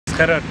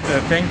Gerard,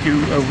 thank you.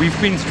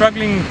 We've been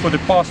struggling for the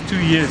past 2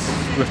 years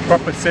with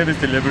proper service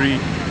delivery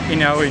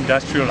in our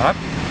industrial hub,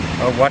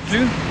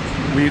 Waltloo.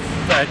 We've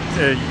had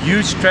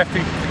huge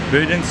traffic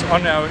burdens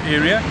on our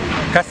area.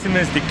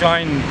 Customers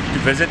decline to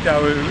visit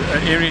our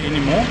area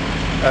anymore.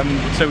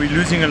 So we're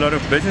losing a lot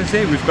of business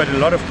there. We've got a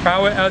lot of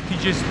power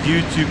outages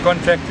due to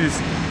contractors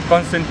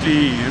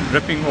constantly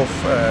ripping off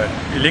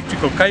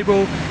electrical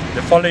cable.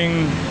 The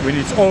following, when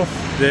it's off,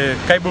 the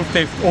cable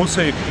theft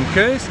also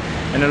occurs,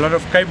 and a lot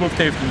of cable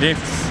theft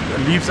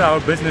leaves our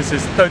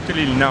businesses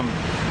totally numb,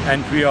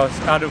 and we are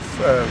out of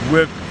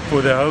work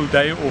for the whole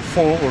day, or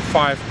 4 or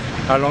 5,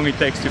 how long it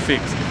takes to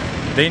fix.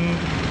 Then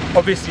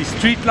obviously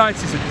street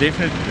lights is a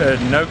definite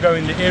no-go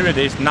in the area.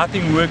 There's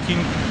nothing working.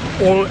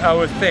 All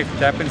our theft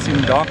happens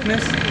in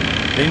darkness.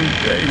 Then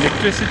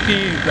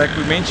electricity, like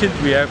we mentioned,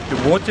 we have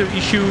the water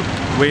issue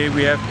where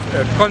we have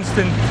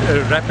constant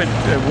rapid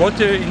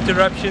water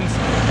interruptions,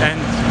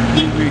 and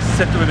we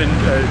sit with an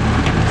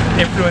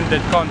effluent that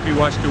can't be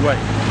washed away.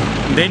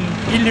 And then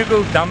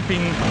illegal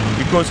dumping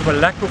because of a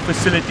lack of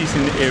facilities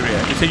in the area.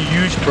 It's a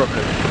huge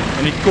problem,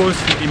 and it caused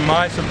the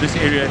demise of this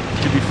area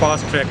to be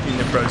fast-tracked in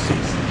the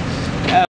process.